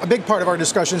 A big part of our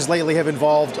discussions lately have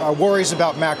involved worries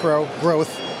about macro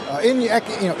growth in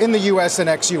the U.S. and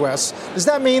ex-U.S. Does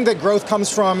that mean that growth comes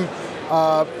from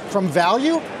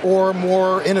value or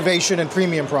more innovation and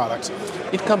premium products?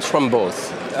 It comes from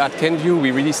both. At Kenvue,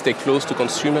 we really stay close to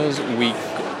consumers. We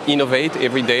innovate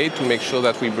every day to make sure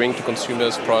that we bring to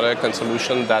consumers products and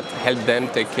solutions that help them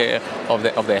take care of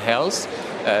their health.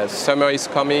 Summer is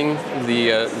coming.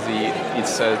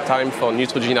 It's time for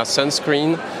Neutrogena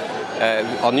sunscreen.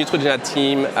 Our Neutrogena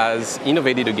team has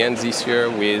innovated again this year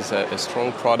with a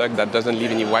strong product that doesn't leave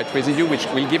any white residue, which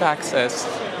will give access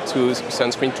to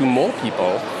sunscreen to more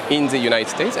people in the United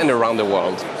States and around the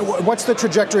world. What's the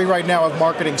trajectory right now of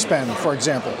marketing spend, for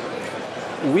example?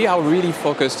 We are really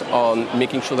focused on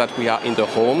making sure that we are in the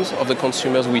homes of the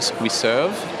consumers we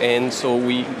serve, and so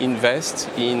we invest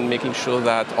in making sure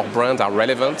that our brands are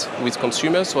relevant with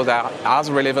consumers, so they are as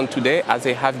relevant today as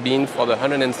they have been for the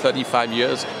 135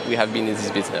 years we have been in this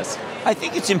business. I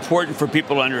think it's important for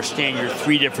people to understand your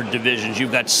three different divisions.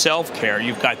 You've got self-care,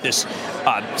 you've got this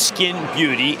skin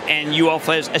beauty, and you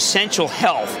also have essential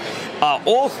health.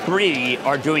 All three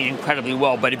are doing incredibly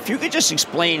well, but if you could just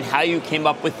explain how you came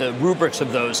up with the rubrics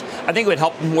of those, I think it would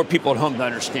help more people at home to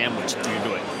understand what you're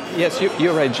doing. Yes,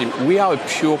 you're right, Jim. We are a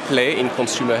pure play in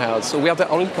consumer health. So we are the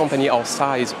only company our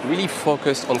size really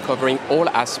focused on covering all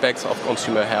aspects of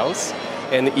consumer health.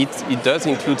 And it does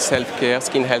include self-care,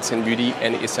 skin health and beauty,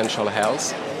 and essential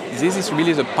health. This is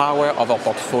really the power of our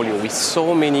portfolio with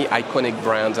so many iconic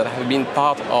brands that have been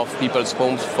part of people's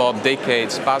homes for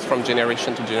decades, passed from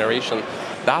generation to generation.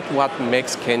 That's what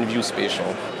makes Kenvue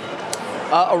special.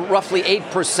 Roughly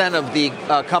 8% of the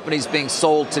companies being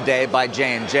sold today by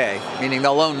J&J, meaning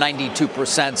they'll own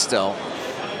 92% still.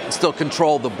 still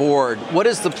control the board. What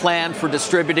is the plan for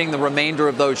distributing the remainder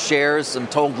of those shares? I'm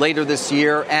told later this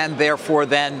year, and therefore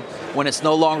then, when it's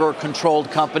no longer a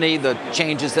controlled company, the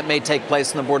changes that may take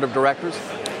place in the board of directors?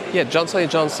 Yeah, Johnson &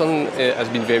 Johnson has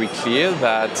been very clear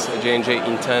that J&J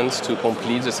intends to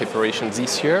complete the separation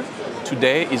this year.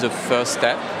 Today is a first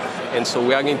step, and so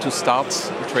we are going to start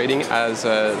trading as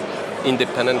an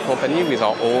independent company with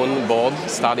our own board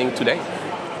starting today.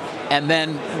 And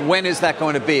then when is that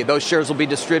going to be? Those shares will be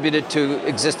distributed to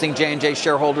existing J&J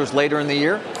shareholders later in the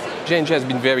year? J&J has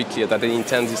been very clear that they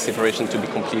intend this separation to be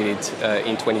completed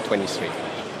in 2023.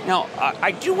 Now,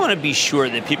 I do want to be sure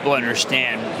that people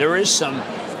understand there is some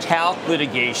talc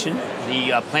litigation.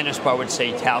 The plaintiff's bar would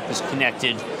say talc is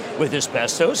connected with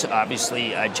asbestos. Obviously,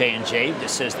 J&J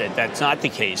says that that's not the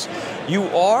case. You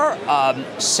are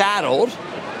saddled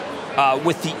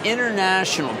with the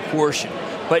international portion.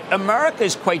 But America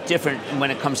is quite different when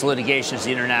it comes to litigation as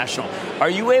the international. Are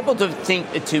you able to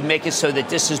think to make it so that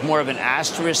this is more of an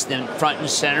asterisk than front and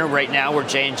center right now, where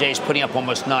J&J is putting up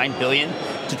almost $9 billion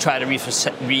to try to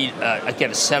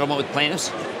get a settlement with plaintiffs?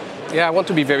 Yeah, I want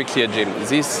to be very clear, Jim.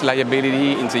 This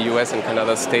liability in the US and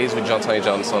Canada stays with Johnson &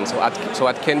 Johnson. So at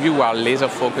Kenvue, we are laser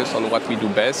focused on what we do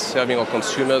best, serving our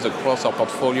consumers across our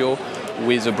portfolio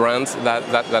with the brands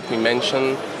that we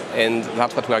mentioned. And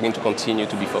that's what we are going to continue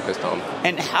to be focused on.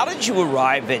 And how did you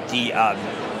arrive at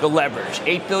the leverage?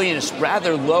 $8 billion is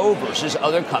rather low versus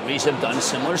other companies have done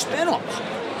similar spin-offs.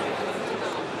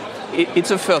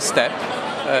 It's a first step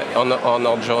on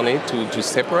our journey to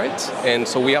separate. And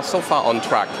so we are so far on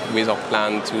track with our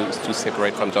plan to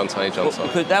separate from Johnson & Johnson.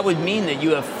 But that would mean that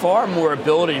you have far more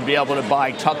ability to be able to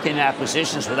buy tucked-in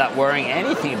acquisitions without worrying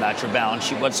anything about your balance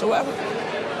sheet whatsoever.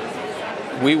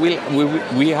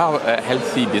 We are a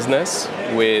healthy business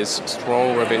with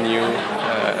strong revenue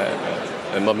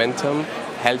momentum,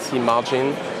 healthy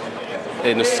margin,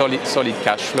 and a solid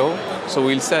cash flow. So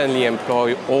we'll certainly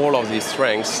employ all of these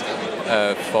strengths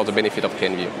for the benefit of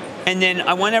Kenvue. And then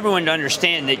I want everyone to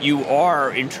understand that you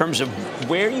are, in terms of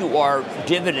where you are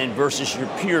dividend versus your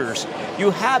peers,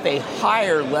 you have a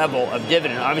higher level of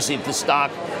dividend. Obviously, if the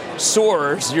stock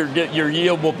soars, your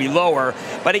yield will be lower.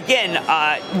 But again,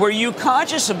 were you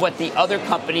conscious of what the other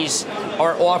companies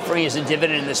are offering as a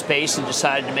dividend in the space and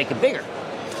decided to make it bigger?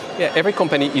 Yeah, every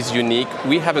company is unique.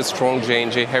 We have a strong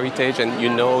J&J heritage, and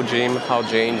you know, Jim, how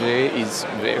J&J is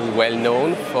very well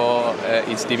known for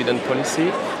its dividend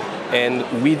policy. And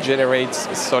we generate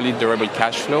solid, durable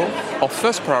cash flow. Our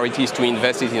first priority is to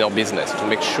invest it in our business, to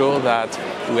make sure that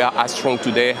we are as strong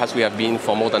today as we have been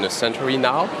for more than a century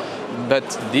now. But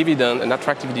an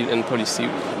attractive dividend policy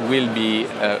will be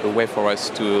a way for us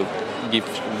to give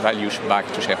value back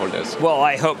to shareholders. Well,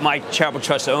 I hope my charitable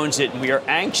trust owns it, and we are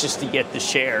anxious to get the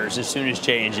shares as soon as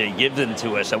J&J give them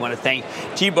to us. I want to thank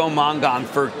Thibaut Mongon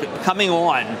for coming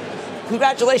on.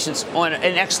 Congratulations on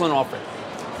an excellent offer.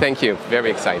 Thank you.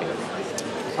 Very exciting.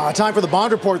 Time for the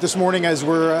bond report this morning as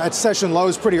we're at session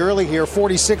lows pretty early here.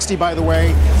 40.60, by the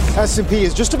way. S&P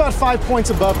is just about 5 points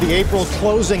above the April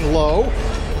closing low.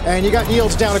 And you got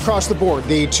yields down across the board.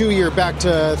 The 2-year back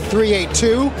to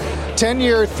 3.82,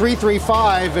 10-year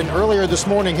 3.35, and earlier this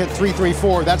morning hit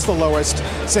 3.34. That's the lowest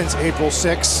since April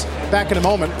 6. Back in a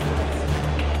moment.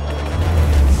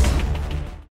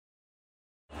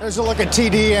 There's a look at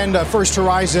TD and First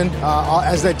Horizon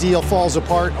as that deal falls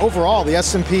apart. Overall, the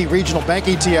S&P Regional Bank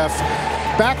ETF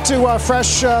back to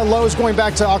fresh lows going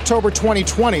back to October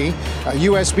 2020.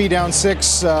 USB down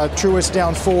 6, Truist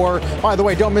down 4. By the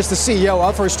way, don't miss the CEO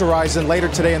of First Horizon later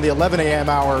today in the 11 a.m.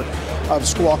 hour of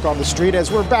Squawk on the Street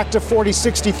as we're back to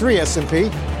 40.63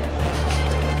 S&P.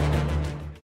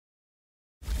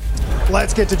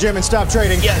 Let's get to Jim and stop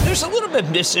trading. Yeah, there's a little bit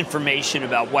of misinformation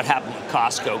about what happened with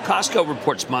Costco. Costco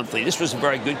reports monthly. This was a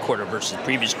very good quarter versus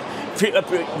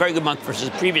very good month versus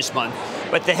the previous month.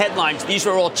 But the headlines, these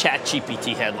are all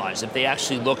ChatGPT headlines. If they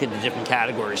actually look at the different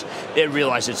categories, they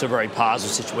realize it's a very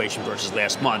positive situation versus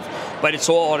last month. But it's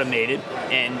all automated,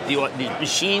 and the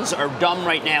machines are dumb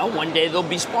right now. One day they'll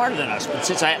be smarter than us. But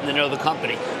since I happen to know the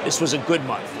company, this was a good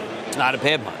month, not a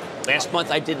bad month. Last month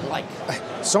I didn't like.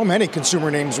 So many consumer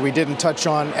names we didn't touch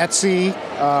on. Etsy.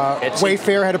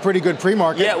 Wayfair had a pretty good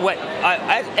pre-market. Yeah,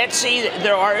 Etsy,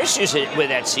 there are issues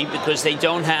with Etsy because they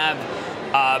don't have,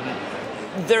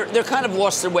 they're kind of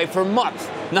lost their way for a month,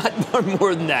 not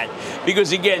more than that.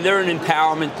 Because again, they're an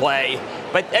empowerment play.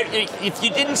 But if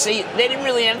you didn't see, they didn't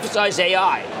really emphasize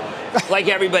AI like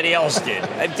everybody else did.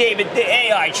 David, the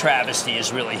AI travesty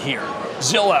is really here.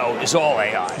 Zillow is all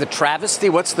AI. The travesty?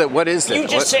 What is it? You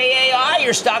just say AI,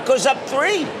 your stock goes up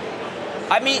 3.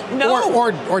 I mean, no.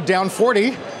 Or down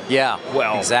 40. Yeah,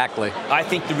 well, exactly. I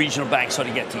think the regional banks ought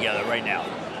to get together right now.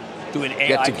 do an AI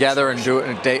get together and do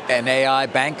an AI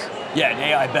bank? Yeah, an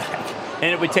AI bank.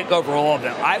 And it would take over all of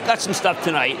them. I've got some stuff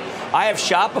tonight. I have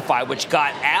Shopify, which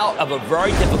got out of a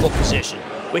very difficult position,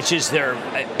 which is their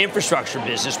infrastructure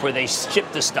business where they ship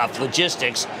the stuff,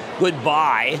 logistics,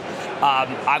 goodbye.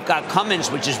 I've got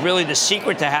Cummins, which is really the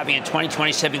secret to having a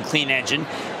 2027 clean engine.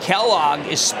 Kellogg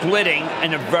is splitting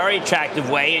in a very attractive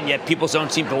way, and yet people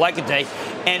don't seem to like it today.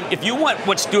 And if you want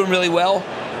what's doing really well,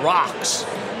 rocks.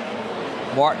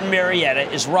 Martin Marietta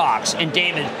is rocks. And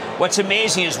David, what's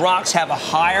amazing is rocks have a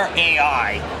higher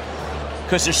AI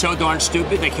because they're so darn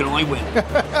stupid they can only win.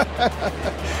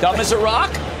 Dumb as a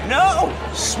rock? No.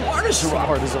 Smart as a rock.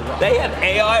 Smart as a rock. They have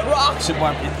AI rocks in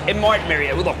Martin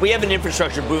Marietta. Look, we have an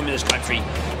infrastructure boom in this country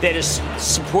that is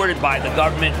supported by the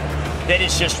government that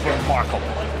is just remarkable.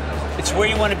 It's where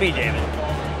you want to be, David.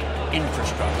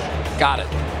 Infrastructure. Got it.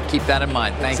 Keep that in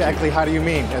mind. Thank you. Exactly. How do you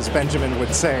mean, as Benjamin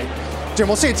would say. Jim,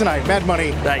 we'll see you tonight. Mad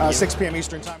Money, 6 p.m.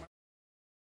 Eastern Time.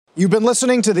 You've been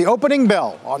listening to The Opening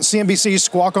Bell on CNBC's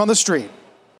Squawk on the Street.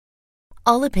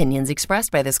 All opinions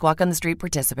expressed by the Squawk on the Street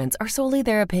participants are solely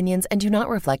their opinions and do not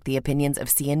reflect the opinions of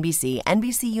CNBC,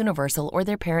 NBC Universal, or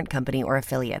their parent company or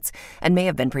affiliates, and may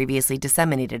have been previously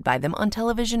disseminated by them on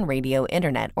television, radio,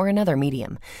 internet, or another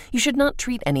medium. You should not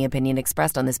treat any opinion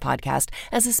expressed on this podcast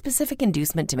as a specific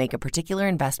inducement to make a particular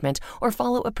investment or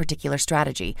follow a particular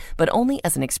strategy, but only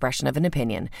as an expression of an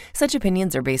opinion. Such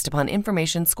opinions are based upon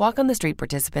information Squawk on the Street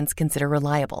participants consider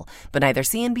reliable, but neither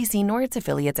CNBC nor its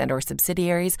affiliates and or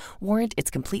subsidiaries warrant its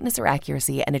completeness or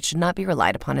accuracy, and it should not be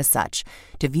relied upon as such.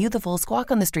 To view the full Squawk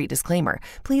on the Street disclaimer,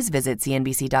 please visit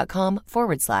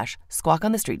cnbc.com/Squawk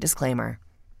on the Street disclaimer.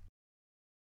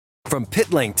 From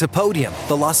pit lane to podium,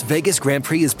 the Las Vegas Grand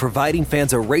Prix is providing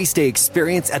fans a race day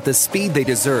experience at the speed they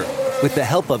deserve. With the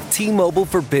help of T-Mobile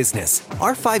for Business,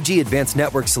 our 5G advanced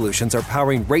network solutions are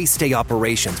powering race day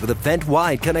operations with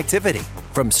event-wide connectivity.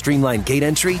 From streamlined gate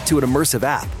entry to an immersive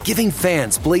app, giving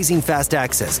fans blazing fast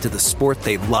access to the sport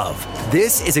they love.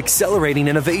 This is accelerating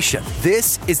innovation.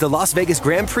 This is the Las Vegas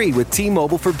Grand Prix with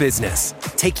T-Mobile for Business.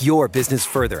 Take your business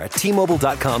further at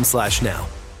T-Mobile.com/now.